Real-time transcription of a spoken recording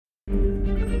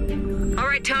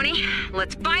right, Tony.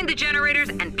 Let's find the generators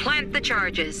and plant the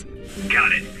charges.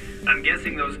 Got it. I'm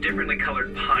guessing those differently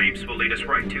colored pipes will lead us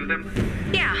right to them?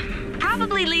 Yeah,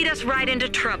 probably lead us right into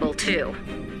trouble, too.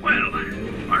 Well,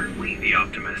 aren't we the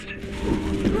optimist?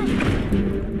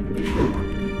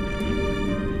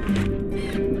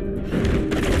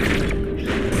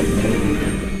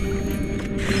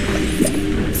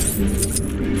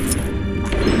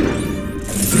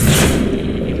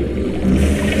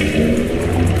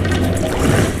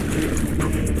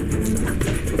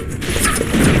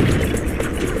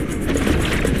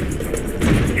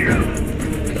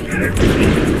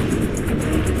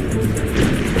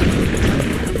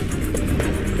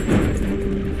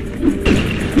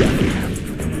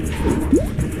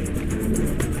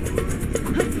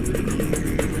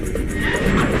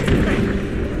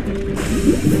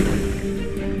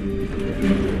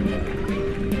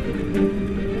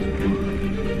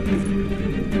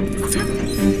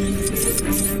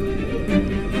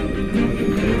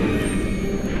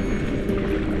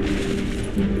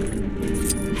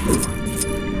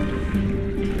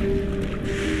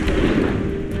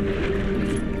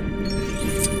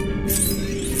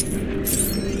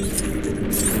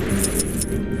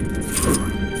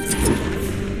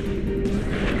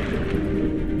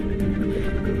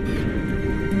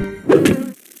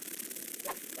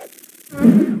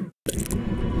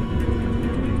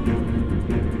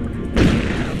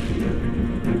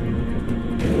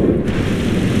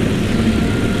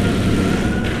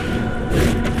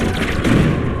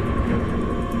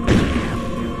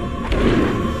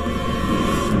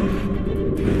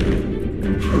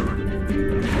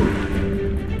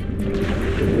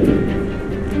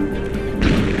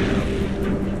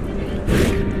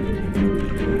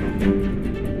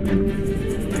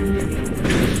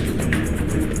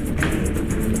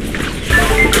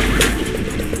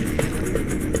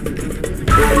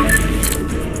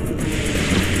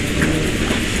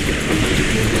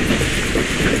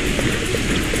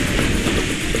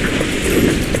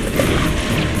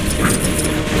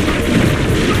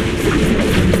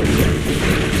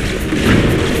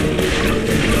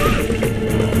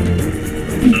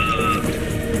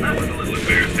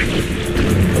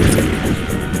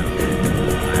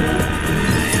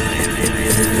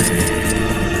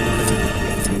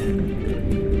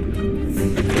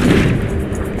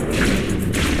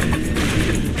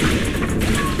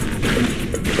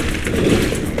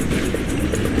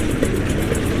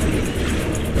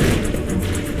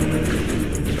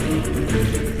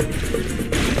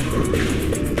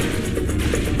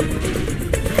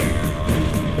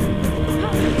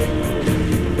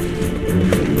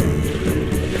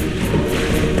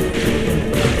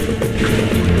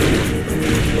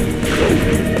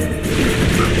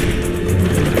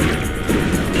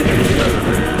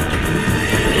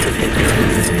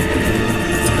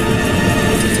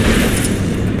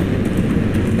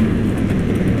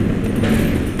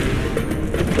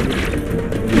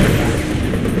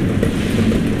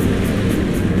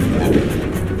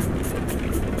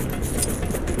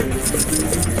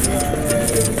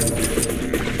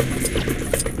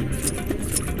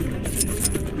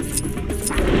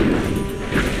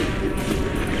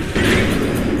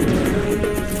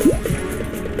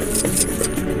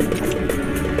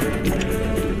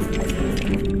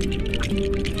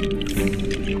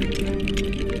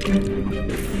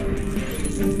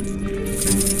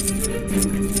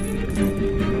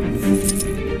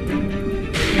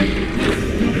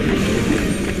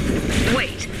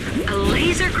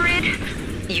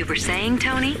 saying,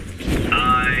 Tony?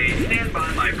 I stand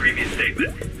by my previous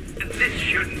statement. This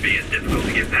shouldn't be as difficult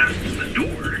to get past the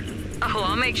door. Oh,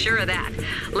 I'll make sure of that.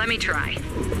 Let me try.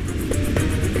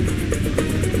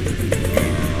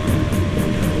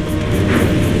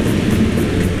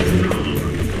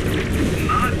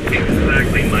 Not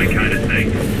exactly my kind of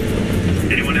thing.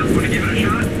 Anyone else want to give it a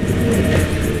shot?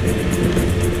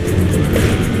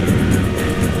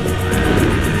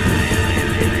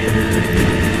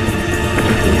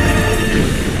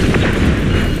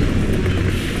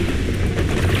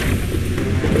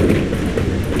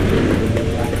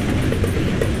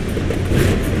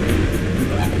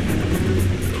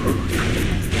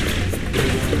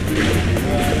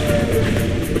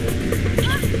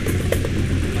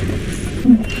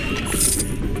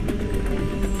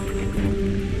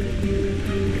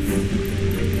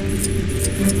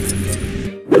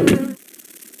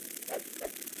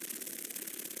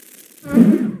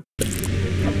 Mm-hmm.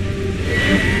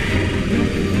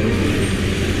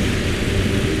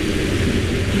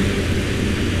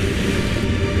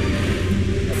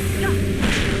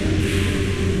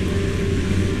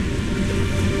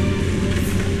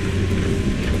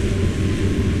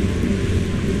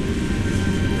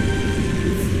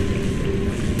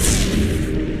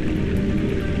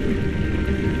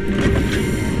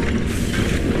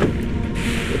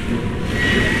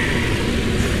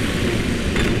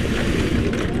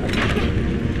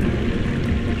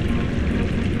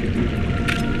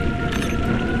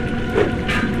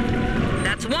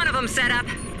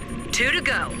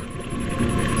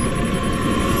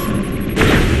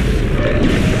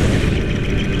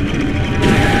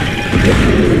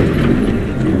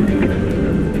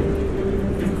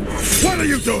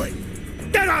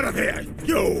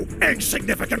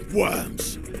 Insignificant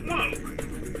worms! Whoa!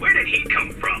 Where did he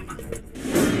come from?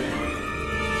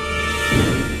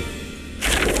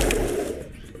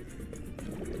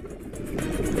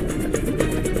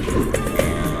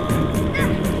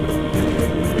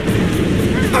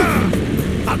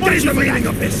 I'll get you the hang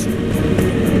of this!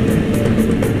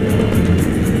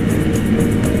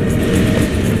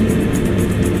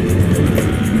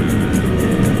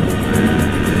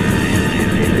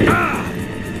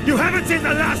 You haven't seen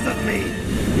the last of me!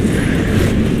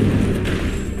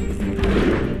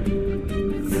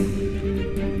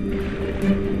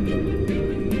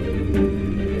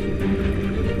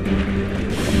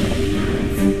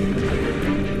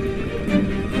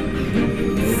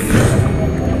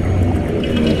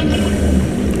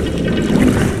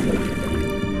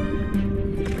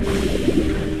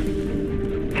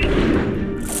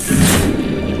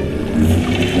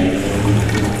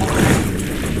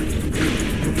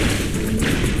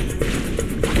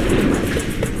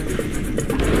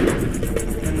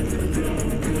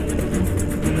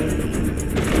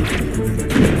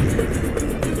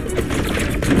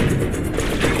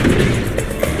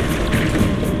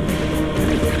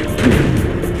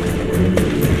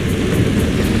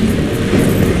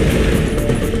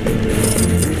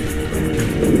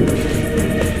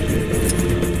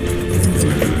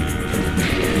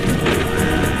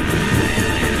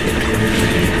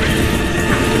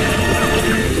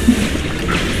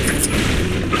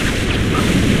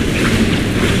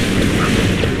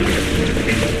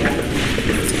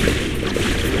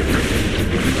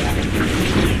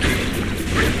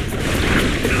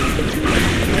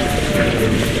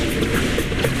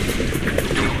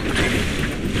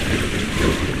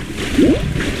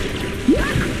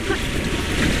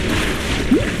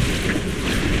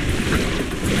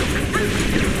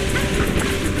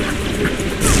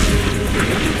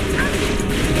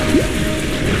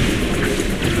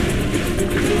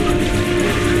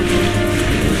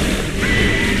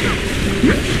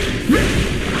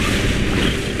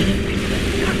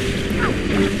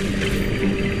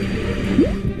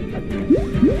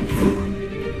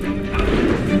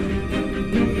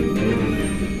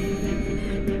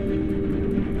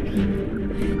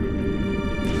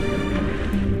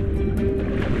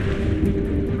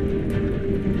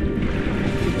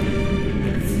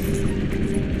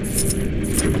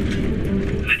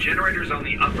 On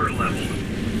the upper level.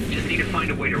 Just need to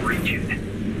find a way to reach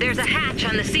it. There's a hatch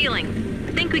on the ceiling.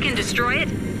 Think we can destroy it?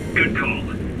 Good call.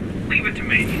 Leave it to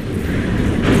me.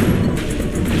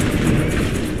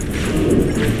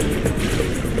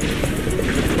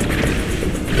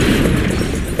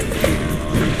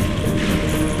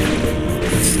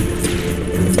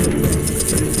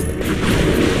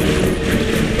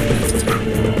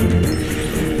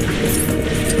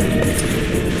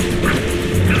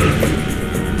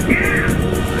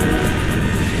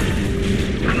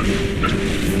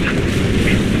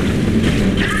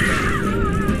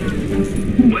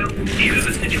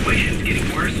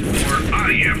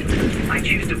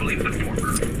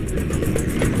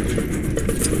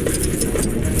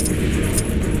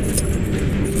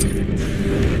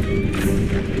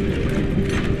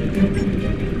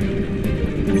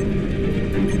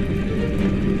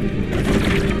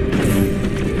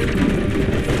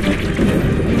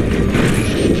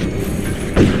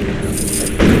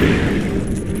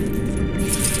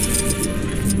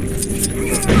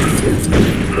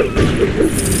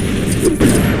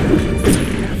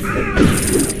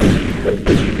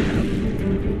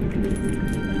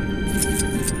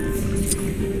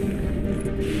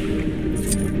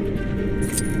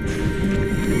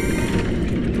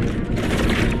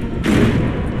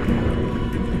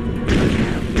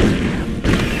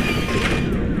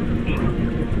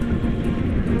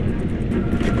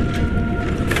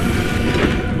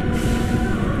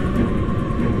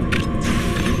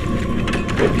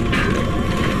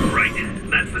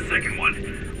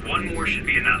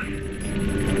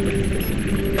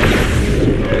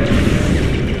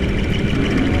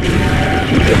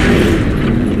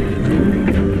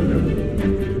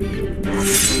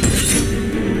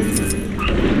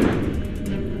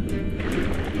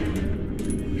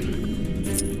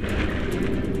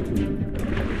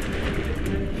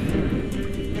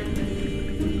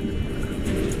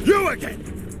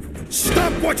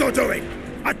 What you're doing!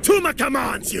 Atuma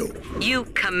commands you! You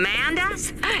command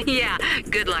us? Yeah,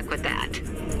 good luck with that.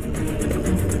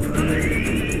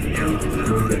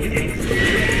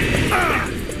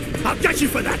 I'll get you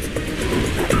for that!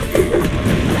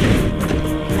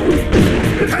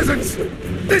 Peasants!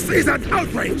 This is an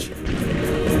outrage!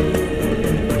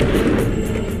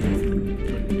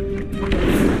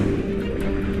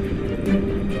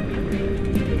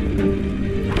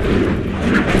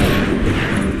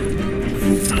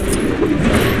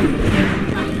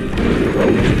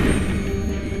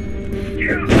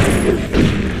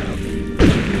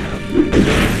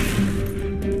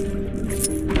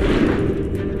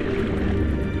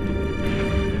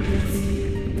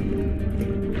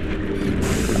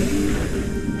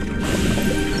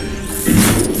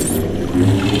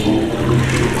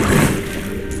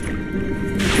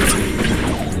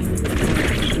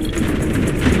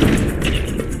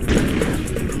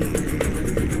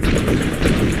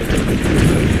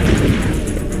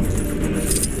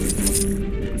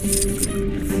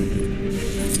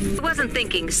 wasn't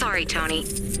thinking. Sorry, Tony.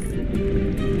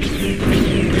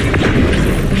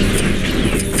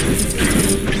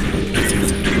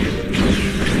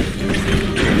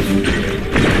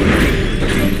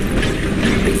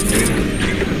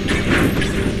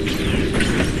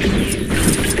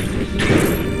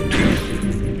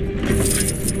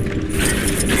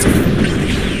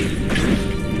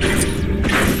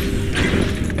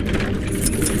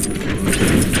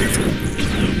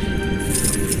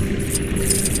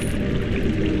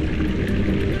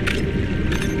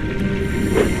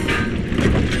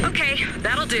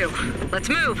 Let's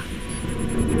move.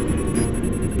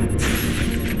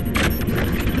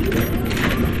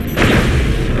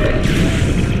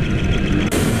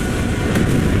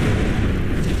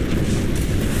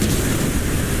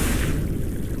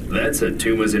 That's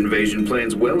Atuma's invasion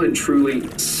plans well and truly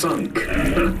sunk.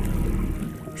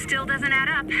 Still doesn't add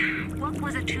up. What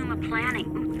was Atuma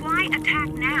planning? Why attack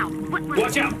now? What was...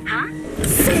 Watch out! Huh?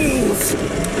 Fools! You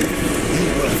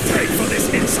will pay for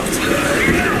this insult!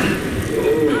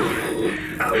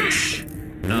 Ouch.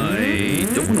 I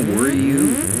don't want to worry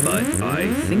you, but I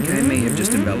think I may have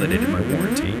just invalidated my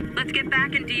warranty. Let's get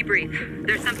back and debrief.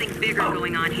 There's something bigger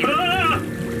going on here.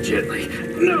 Gently.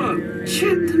 No,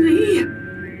 gently.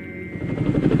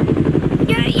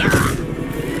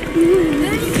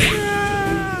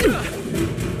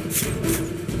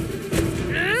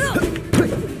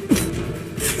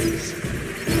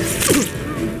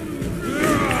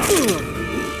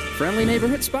 Friendly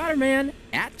neighborhood Spider-Man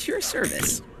at your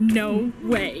service. No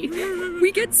way.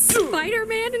 We get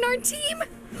Spider-Man in our team?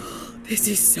 This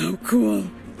is so cool.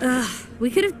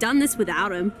 We could have done this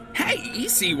without him. Hey,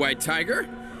 easy, White Tiger.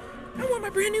 I want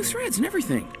my brand new threads and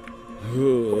everything.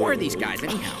 Who are these guys,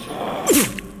 anyhow?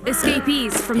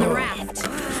 Escapees from the raft.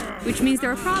 Which means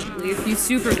there are probably a few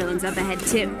supervillains up ahead,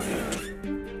 too.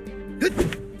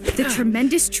 The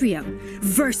Tremendous Trio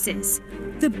versus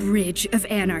the Bridge of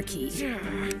Anarchy.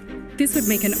 This would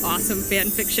make an awesome fan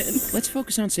fiction. Let's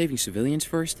focus on saving civilians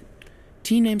first.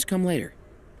 Team names come later.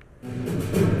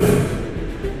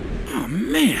 Oh,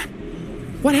 man.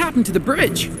 What happened to the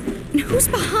bridge? And who's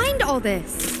behind all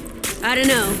this? I don't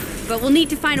know, but we'll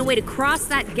need to find a way to cross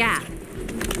that gap.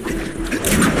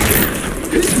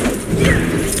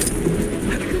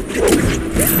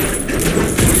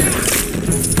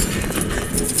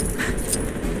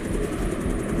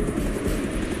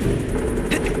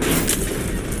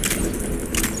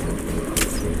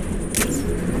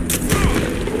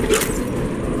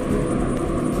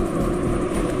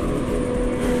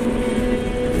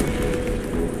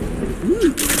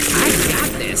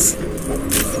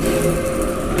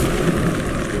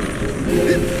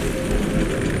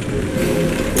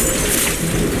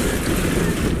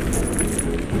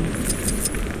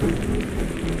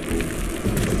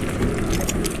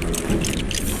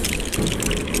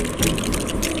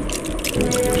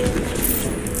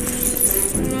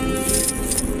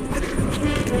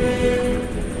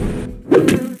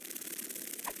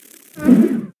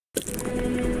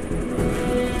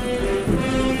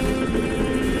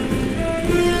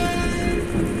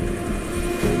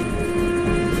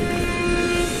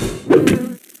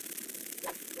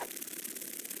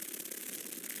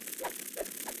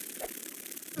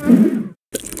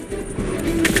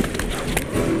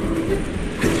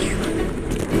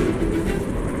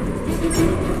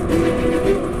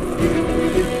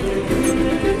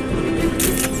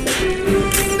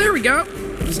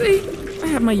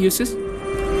 My uses.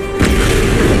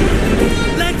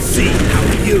 Let's see how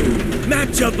you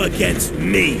match up against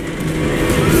me.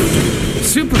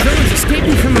 Supervillains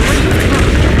escaping from the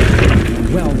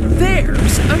ring. Well,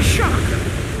 there's a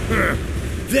shocker.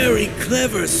 Very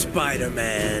clever,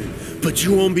 Spider-Man. But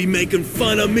you won't be making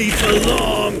fun of me for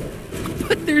long.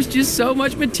 But there's just so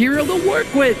much material to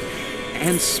work with.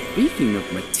 And speaking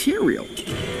of material,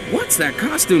 what's that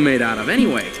costume made out of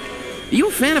anyway? Are you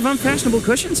a fan of unfashionable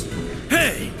cushions?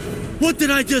 Hey, what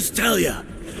did I just tell you?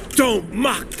 Don't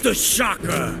mock the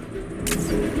shocker!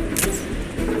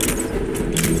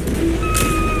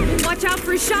 Watch out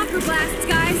for shocker blasts,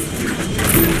 guys!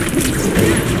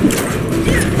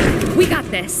 We got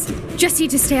this. Just need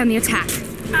to stay on the attack.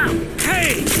 Ow!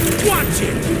 Hey! Watch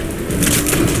it!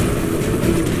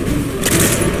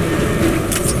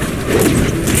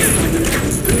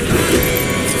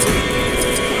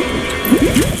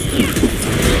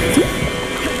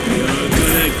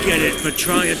 Get it for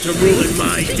trying to ruin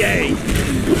my day.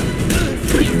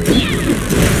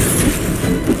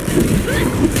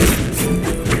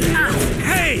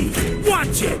 Hey,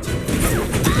 watch it!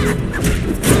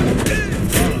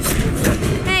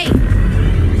 Hey,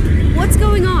 what's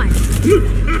going on?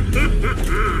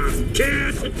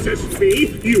 Care to test me,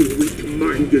 you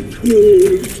weak-minded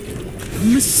fools?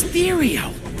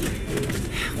 Mysterio!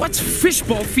 What's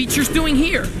Fishbowl Features doing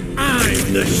here?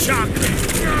 I'm the Shocker.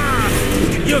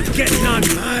 You're getting on.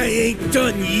 I ain't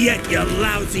done yet, you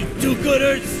lousy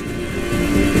do-gooders.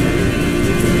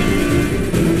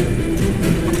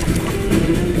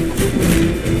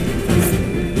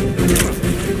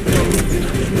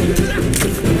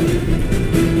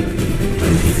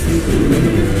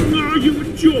 Are you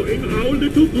enjoying our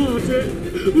little party?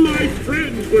 My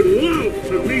friends would love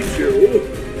to meet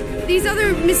you. These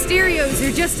other Mysterios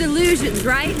are just illusions,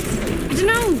 right? I don't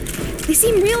know. They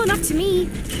seem real enough to me.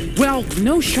 Well,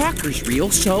 no Shocker's real,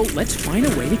 so let's find a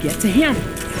way to get to him.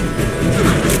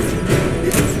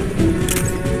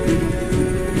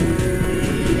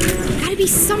 Gotta be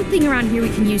something around here we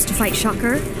can use to fight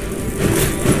Shocker.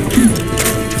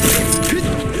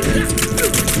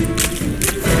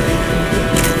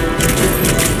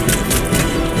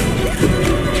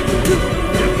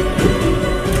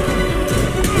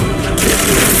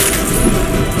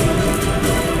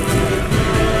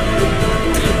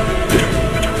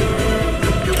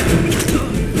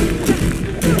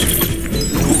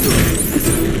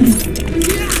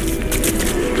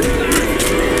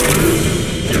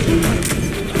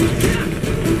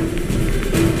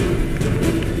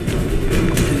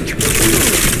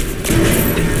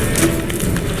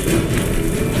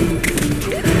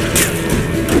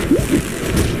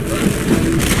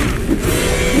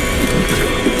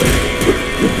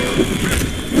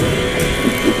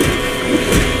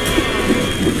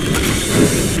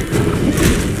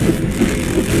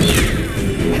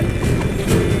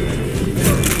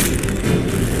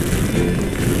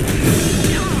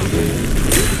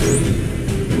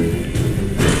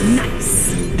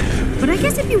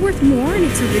 More in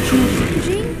its original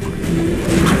packaging?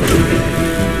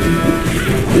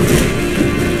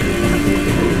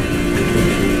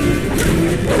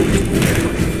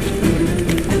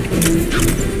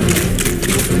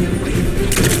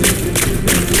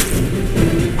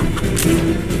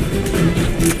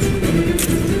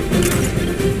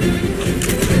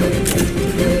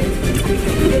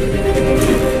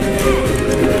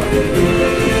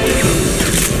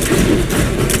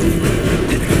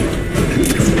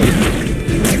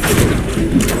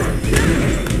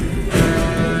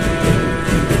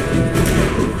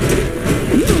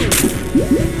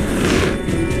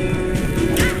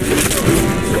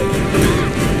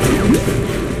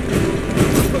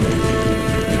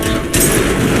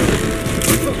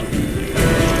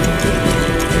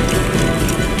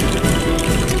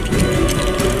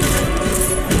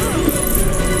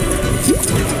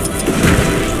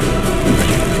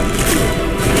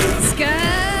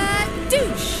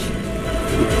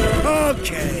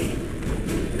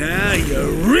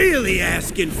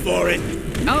 For it.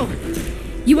 Oh,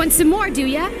 you want some more, do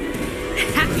ya?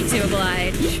 Happy to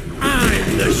oblige.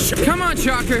 I'm the Come on,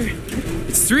 Shocker.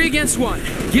 It's 3 against 1.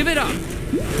 Give it up.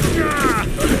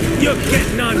 You're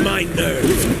getting on my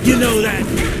nerves. You know that.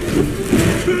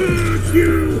 Curse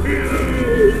you,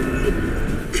 heroes!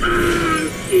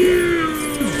 Curse you!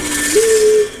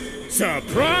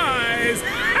 Surprise!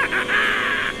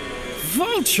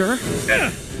 Vulture?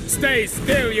 Stay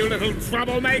still, you little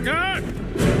troublemaker!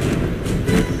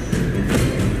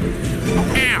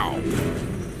 Ow!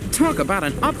 Talk about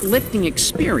an uplifting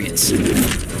experience.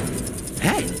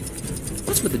 Hey,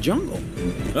 what's with the jungle?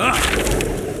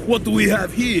 What do we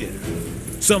have here?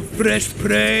 Some fresh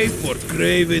prey for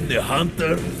Kraven the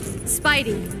Hunter?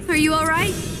 Spidey, are you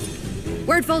alright?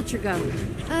 Where'd Vulture go?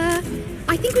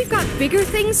 I think we've got bigger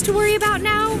things to worry about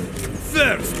now.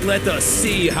 First, let us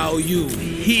see how you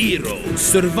heroes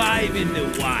survive in the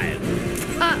wild.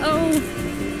 Uh-oh.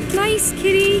 Nice,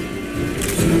 kitty.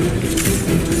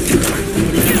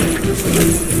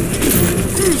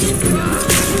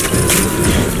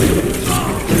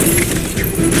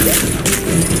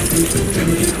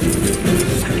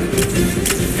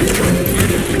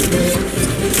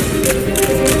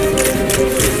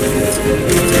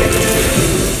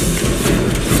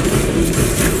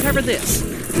 Cover this.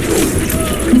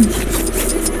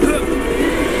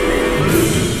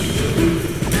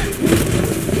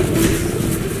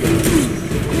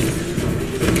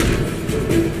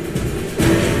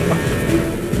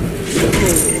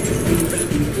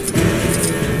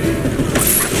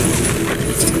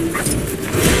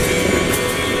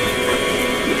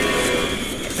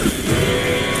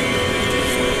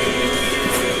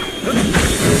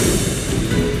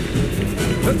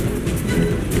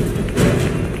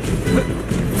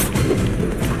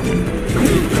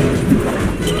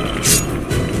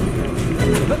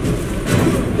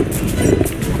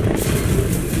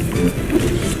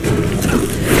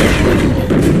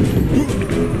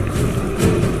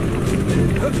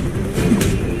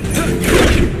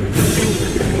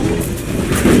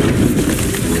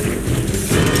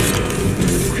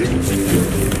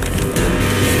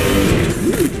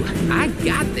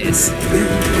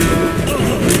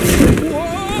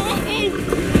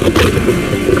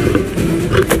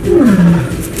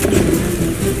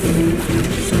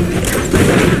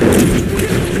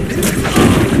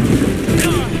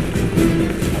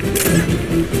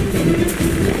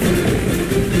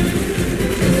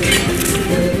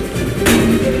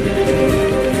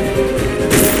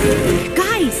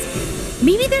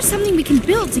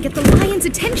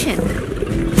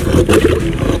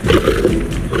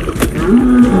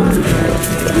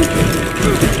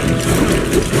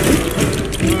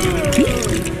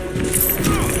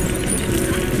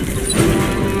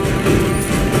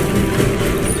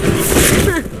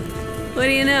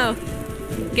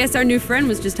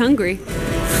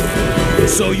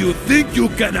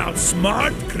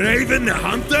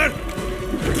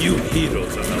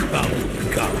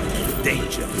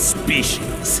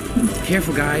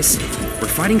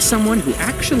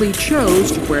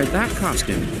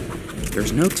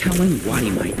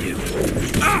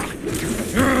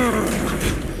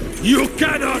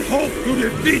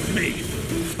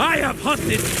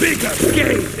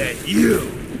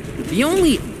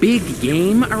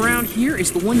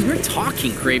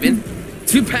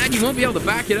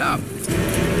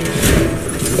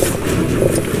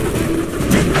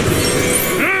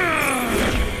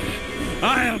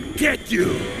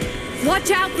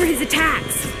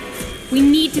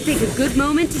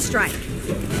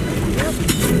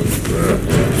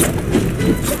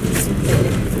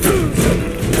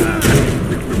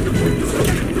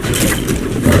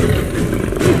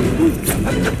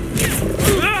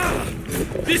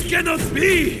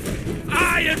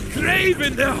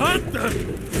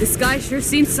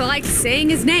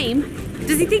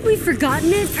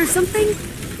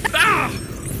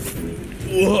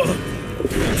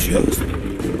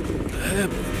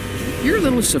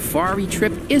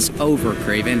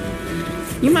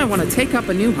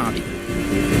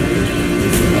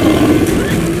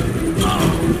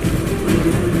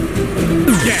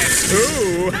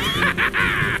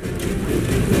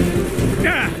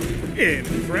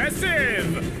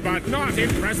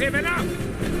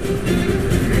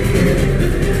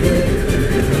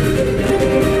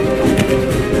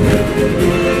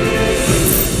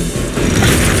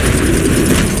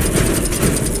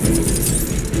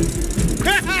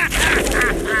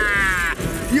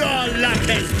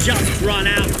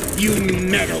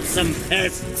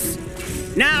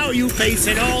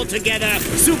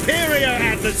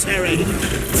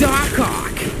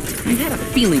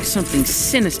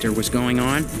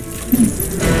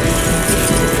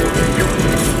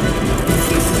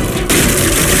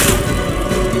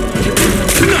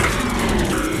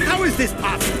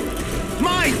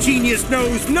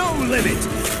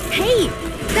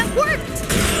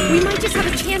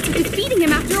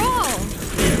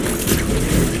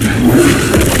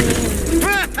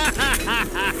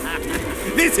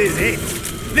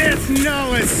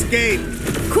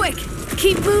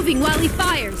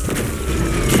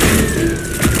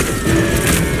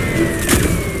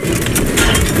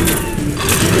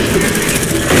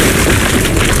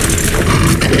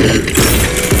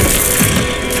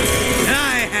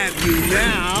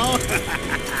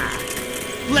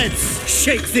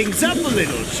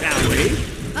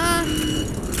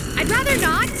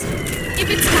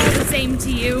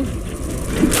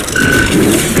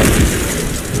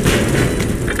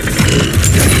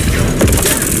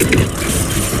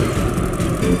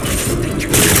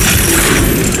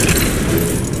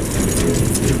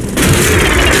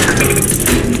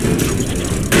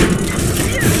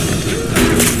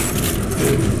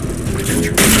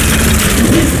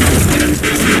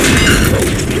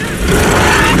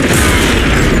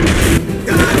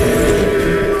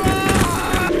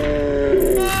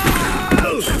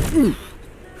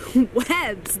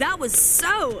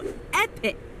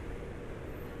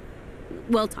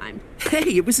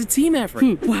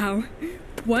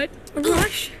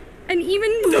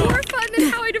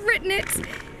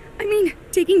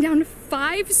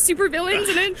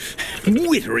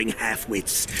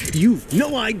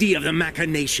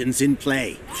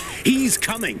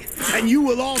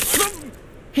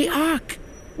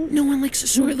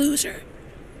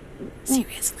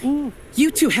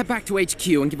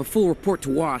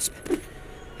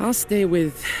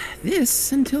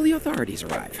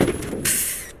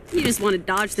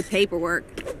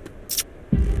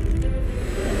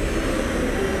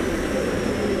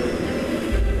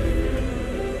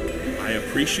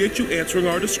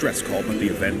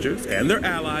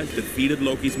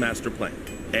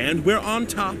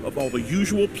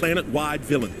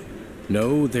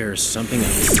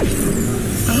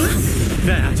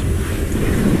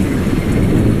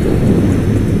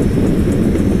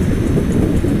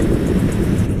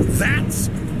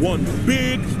 one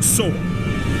big sword.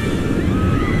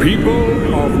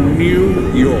 People of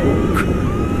New York,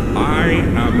 I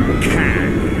am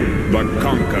Kang the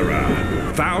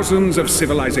Conqueror. Thousands of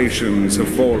civilizations have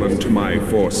fallen to my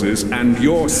forces, and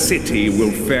your city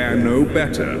will fare no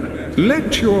better.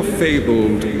 Let your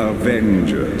fabled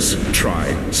Avengers try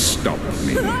and stop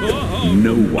me.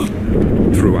 No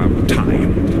one throughout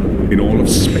time, in all of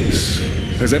space,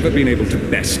 has ever been able to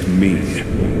best me.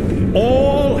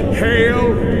 All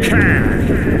hail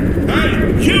Kang!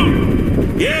 Hey,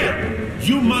 you! Yeah,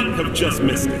 you might have just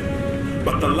missed it.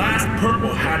 But the last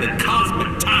purple-hatted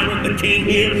cosmic tyrant that came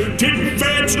here didn't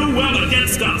fare too well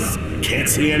against us. Can't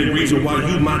see any reason why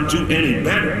you might do any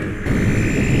better.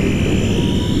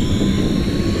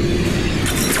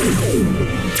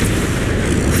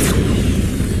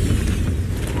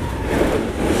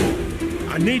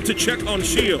 I need to check on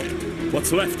S.H.I.E.L.D.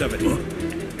 What's left of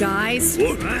it. Guys.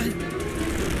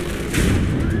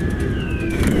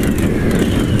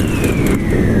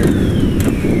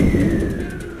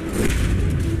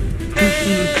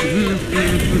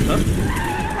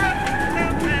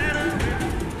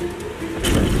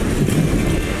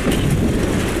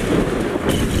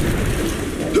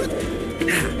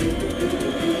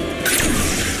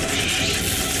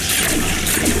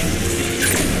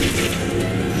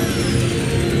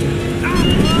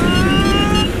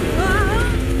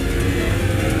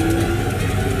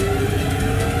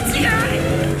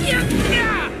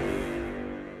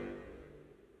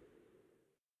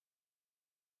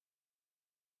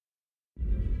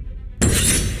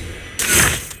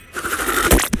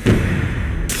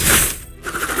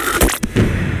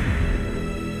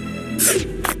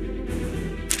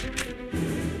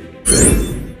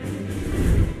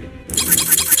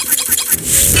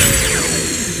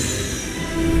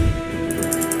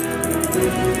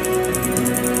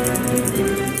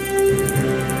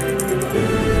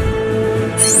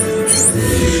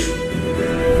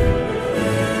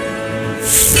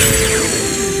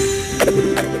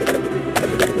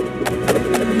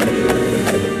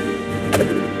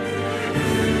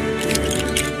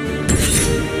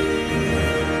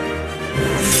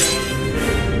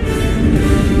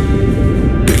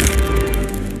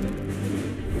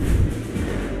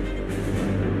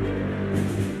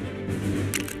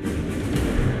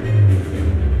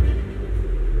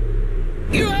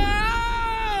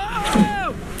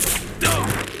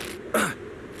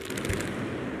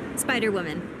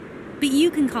 Spider-Woman. But you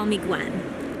can call me Gwen.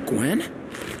 Gwen?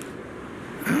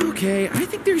 Okay, I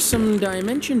think there's some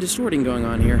dimension distorting going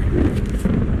on here.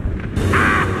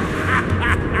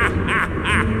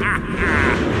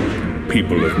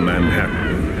 People of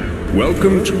Manhattan,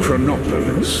 welcome to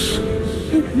Chronopolis.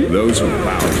 Those who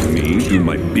bow to me, do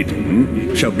my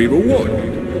bidding, shall be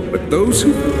rewarded. But those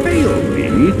who fail me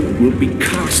will be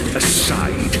cast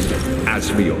aside. As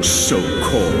for your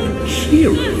so-called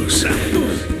heroes,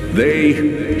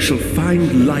 they shall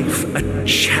find life a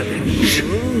challenge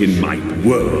in my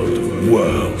world of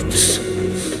worlds.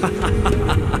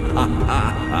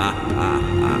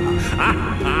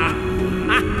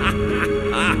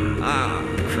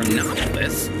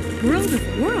 Chronopolis? World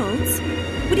of Worlds?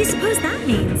 What do you suppose that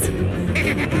means?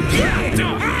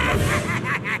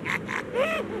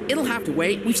 It'll have to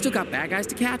wait. We've still got bad guys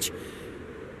to catch.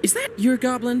 Is that your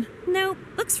Goblin? No,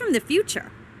 looks from the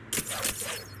future.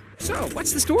 So,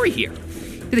 what's the story here?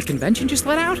 Did the convention just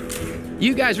let out?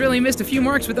 You guys really missed a few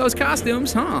marks with those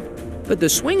costumes, huh? But the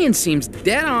swinging seems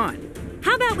dead on.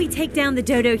 How about we take down the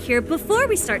dodo here before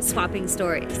we start swapping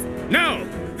stories? No!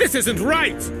 This isn't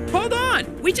right! Hold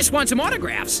on! We just want some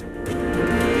autographs.